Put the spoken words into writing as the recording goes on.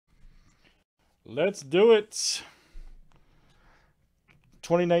Let's do it.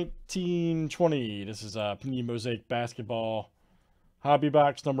 2019-20. This is Panini Mosaic Basketball Hobby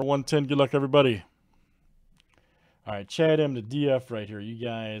Box number 110. Good luck, everybody. All right, Chad M to DF right here. You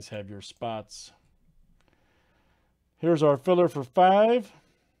guys have your spots. Here's our filler for 5.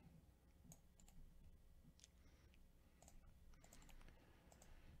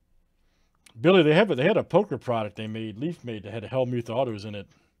 Billy, they had a poker product they made, Leaf made, that had Hellmuth autos in it.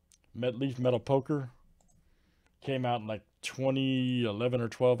 Leaf Metal Poker. Came out in like 2011 or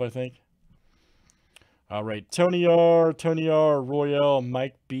 12, I think. All right, Tony R, Royale,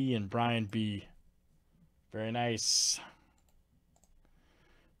 Mike B, and Brian B. Very nice.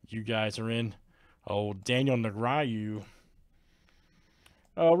 You guys are in. Oh, Daniel Negrayu.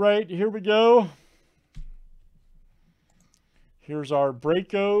 All right, here we go. Here's our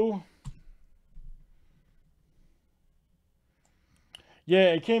Breako.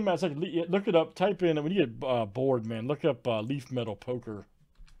 Yeah, it came out. It's like, look it up. Type in, when you get bored, man, look up Leaf Metal Poker.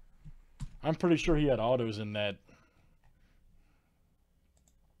 I'm pretty sure he had autos in that.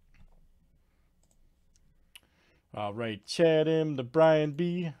 All right, Chad M to Brian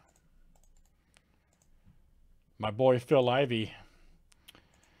B. My boy Phil Ivey.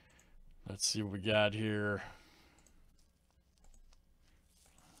 Let's see what we got here.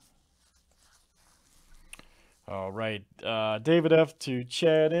 All right, David F to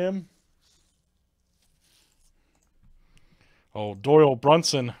Chad M. Oh, Doyle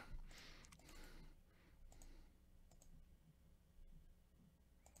Brunson.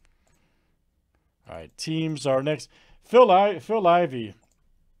 All right, teams are next. Phil Ivey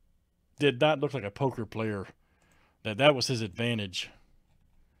did not look like a poker player. That was his advantage.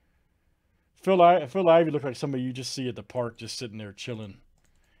 Phil Ivey looked like somebody you just see at the park, just sitting there chilling.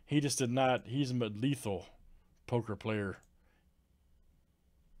 He just did not. He's a lethal poker player.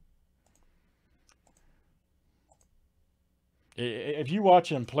 If you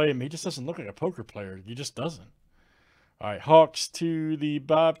watch him play him, he just doesn't look like a poker player. He just doesn't. All right, Hawks to the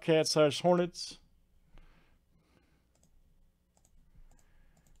Bobcats/Hornets.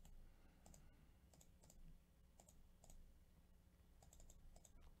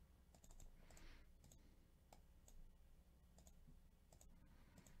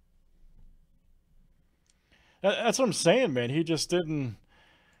 That's what I'm saying, man. He just didn't.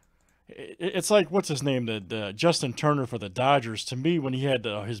 It's like, what's his name? The Justin Turner for the Dodgers. To me, when he had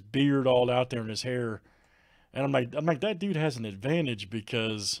his beard all out there and his hair, and I'm like, that dude has an advantage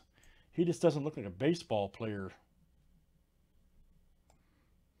because he just doesn't look like a baseball player.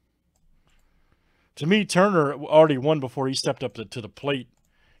 To me, Turner already won before he stepped up to the plate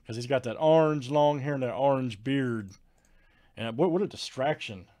because he's got that orange long hair and that orange beard. And what a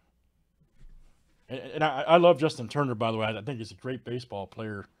distraction. And I love Justin Turner, by the way. I think he's a great baseball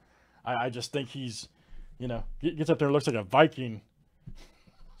player. I just think he's, gets up there and looks like a Viking.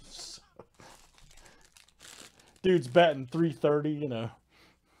 Dude's batting .330,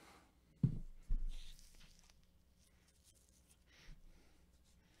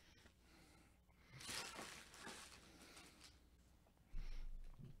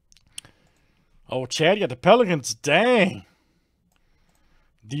 Oh, Chad got the Pelicans. Dang.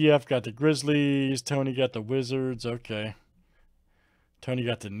 DF got the Grizzlies. Tony got the Wizards. Okay. Tony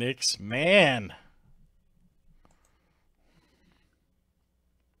got the Knicks. Man.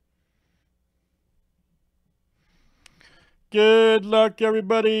 Good luck,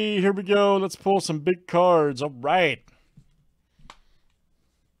 everybody. Here we go. Let's pull some big cards. All right.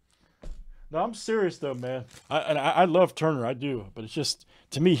 No, I'm serious, though, man. I love Turner. I do. But it's just,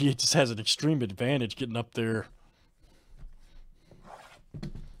 to me, he just has an extreme advantage getting up there.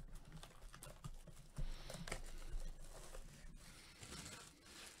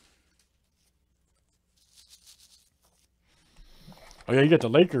 Oh, yeah, you got the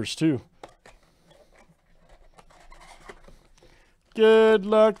Lakers, too. Good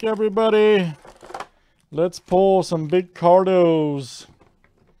luck, everybody. Let's pull some big cardos.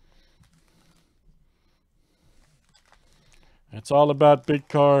 It's all about big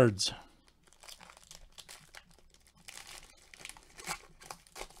cards.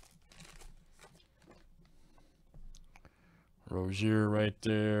 Rozier right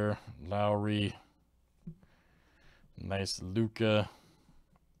there. Lowry. Nice Luka.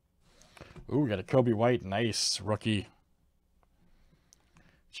 Ooh, we got a Kobe White. Nice rookie.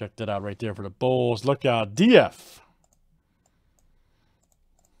 Check that out right there for the Bulls. Look out, DF.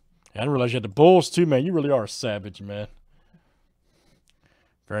 I didn't realize you had the Bulls too, man. You really are a savage, man.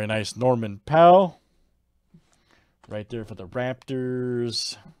 Very nice Norman Powell. Right there for the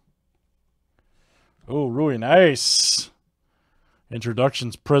Raptors. Oh, really nice.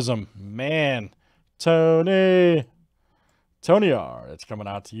 Introductions Prism. Man, Tony R. It's coming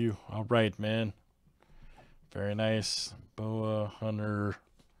out to you. All right, man. Very nice. Boa Hunter.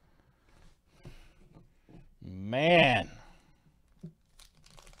 Man.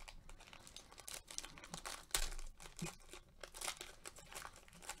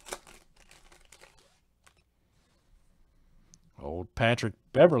 Old Patrick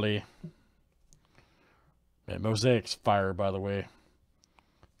Beverly. Man, Mosaic's fire, by the way.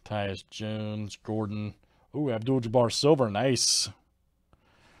 Tyus Jones, Gordon. Ooh, Abdul-Jabbar Silver. Nice.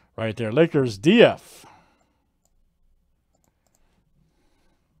 Right there. Lakers DF.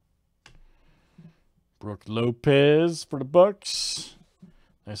 Brooke Lopez for the Bucks.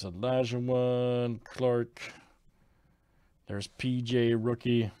 Nice Elijah one. Clark. There's PJ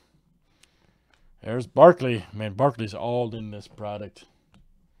rookie. There's Barkley. Man, Barkley's all in this product.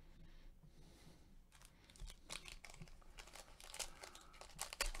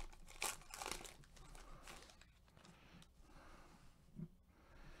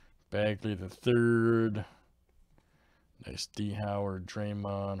 Bagley the third. Nice D. Howard,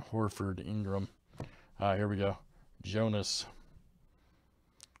 Draymond, Horford, Ingram. Here we go. Jonas.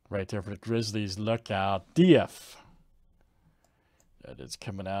 Right there for the Grizzlies. Look out. DF. That is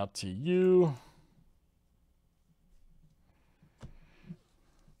coming out to you.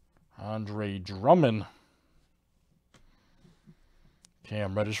 Andre Drummond.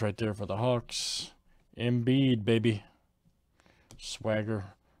 Cam Reddish right there for the Hawks. Embiid, baby. Swagger.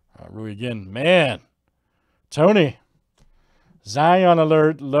 Rui again. Man. Tony. Zion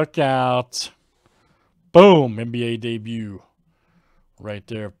alert. Look out. Boom. NBA debut. Right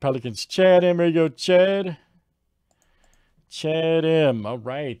there. Pelicans. Chad M. There you go, Chad. Chad M. All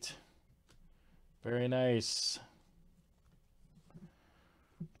right. Very nice.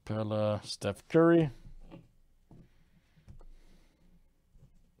 Pella. Steph Curry.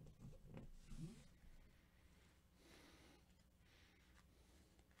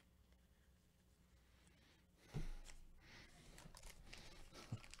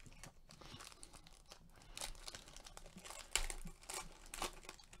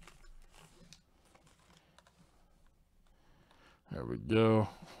 There we go.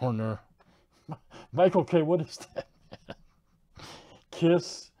 Horner. Michael K. What is that?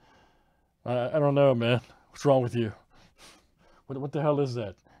 Kiss. I don't know, man. What's wrong with you? What the hell is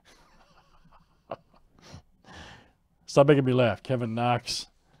that? Stop making me laugh. Kevin Knox.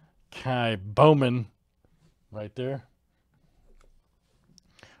 Kai Bowman. Right there.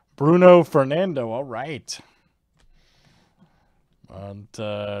 Bruno Fernando. All right.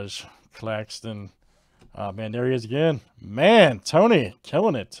 Montage. Claxton. Oh, man, there he is again. Man, Tony,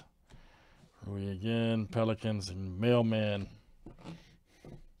 killing it. Rui again, Pelicans and Mailman.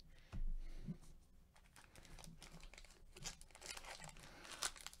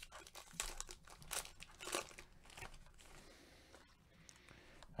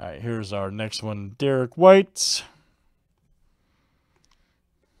 All right, here's our next one, Derek White.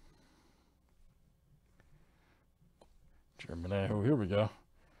 Germany. Here we go.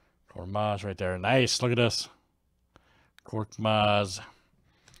 Korkmaz right there. Nice. Look at this. Korkmaz.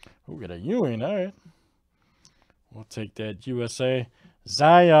 Oh, we got a Ewing. All right. We'll take that USA.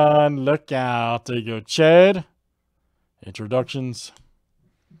 Zion. Look out. There you go. Chad. Introductions.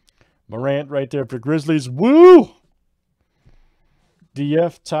 Morant right there for Grizzlies. Woo!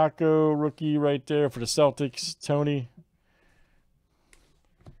 DF Taco rookie right there for the Celtics. Tony.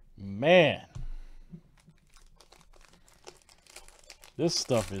 Man. This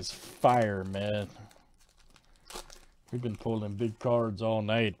stuff is fire, man. We've been pulling big cards all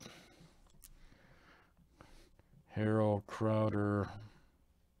night. Harold Crowder.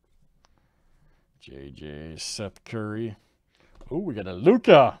 JJ, Seth Curry. Oh, we got a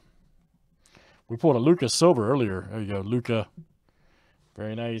Luka. We pulled a Luka Silver earlier. There you go, Luka.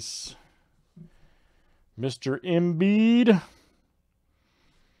 Very nice. Mr. Embiid.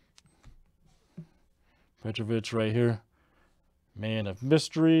 Petrovic right here. Man of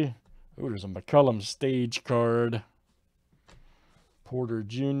Mystery. Oh, there's a McCollum stage card. Porter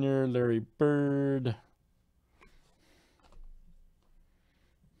Jr., Larry Bird.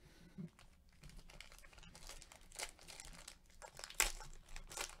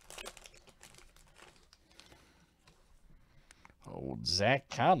 Old Zach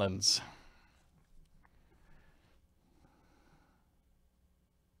Collins.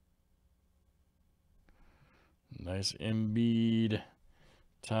 Nice Embiid.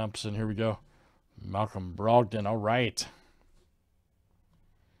 Thompson, here we go. Malcolm Brogdon, all right.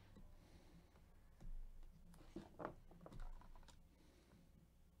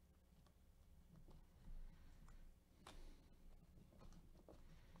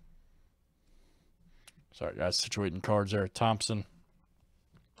 Sorry, guys. Situating cards there. Thompson.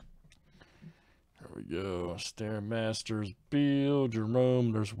 There we go. Stairmasters, Beal,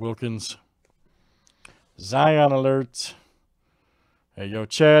 Jerome. There's Wilkins. Zion alert. Hey, yo,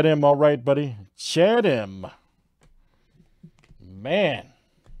 Chad M. All right, buddy. Chad M. Man.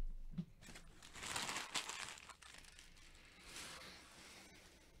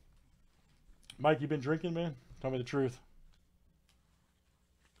 Mike, you been drinking, man? Tell me the truth.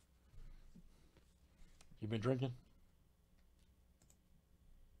 You been drinking?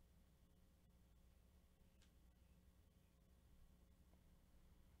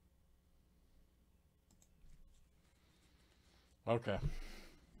 Okay.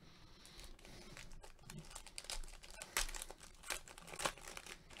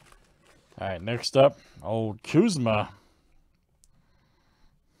 All right, next up, old Kuzma.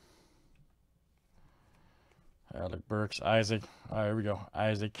 Alec Burks, Isaac. All right, here we go.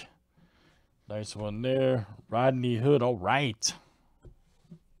 Isaac. Nice one there. Rodney Hood. All right.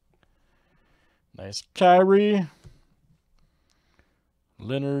 Nice Kyrie.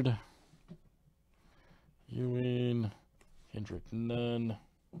 Leonard. Ewing. Kendrick Nunn.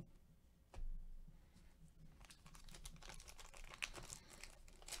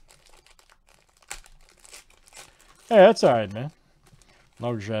 Hey, that's all right, man. As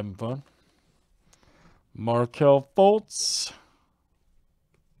long as you're having fun. Markel Fultz.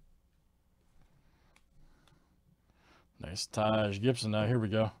 Nice Taj Gibson. Now, here we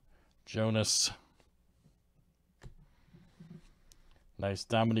go. Jonas. Nice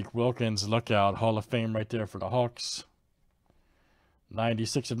Dominique Wilkins. Look out. Hall of Fame right there for the Hawks.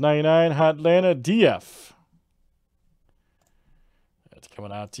 96 of 99. Hot Atlanta. DF. That's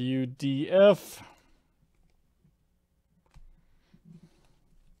coming out to you, DF.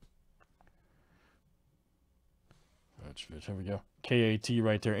 Here we go. KAT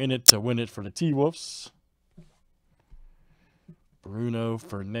right there in it to win it for the T-Wolves. Bruno,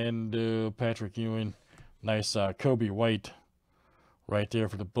 Fernando, Patrick Ewing. Nice Kobe White right there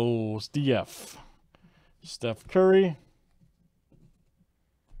for the Bulls. DF. Steph Curry.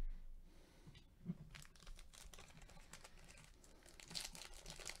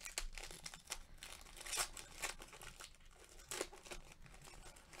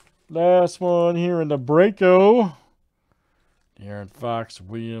 Last one here in the Breako. Aaron Fox,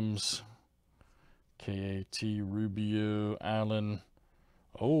 Williams, KAT, Rubio, Allen.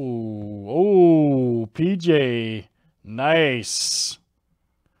 Oh, PJ. Nice.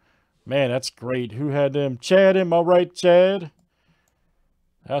 Man, that's great. Who had them? Chad, am I right, Chad?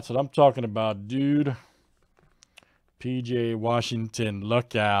 That's what I'm talking about, dude. PJ Washington,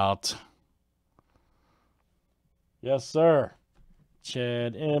 look out. Yes, sir.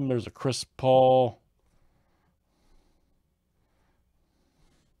 Chad M. There's a Chris Paul.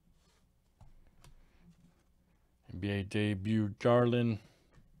 NBA debut, Garland.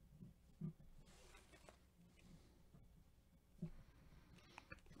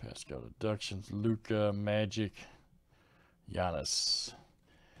 Pascal deductions, Luka, Magic, Giannis.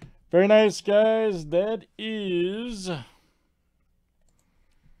 Very nice, guys. That is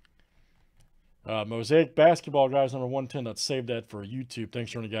Mosaic basketball, guys, number 110. Let's save that for YouTube.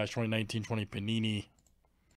 Thanks for joining, guys. 2019-20 Panini.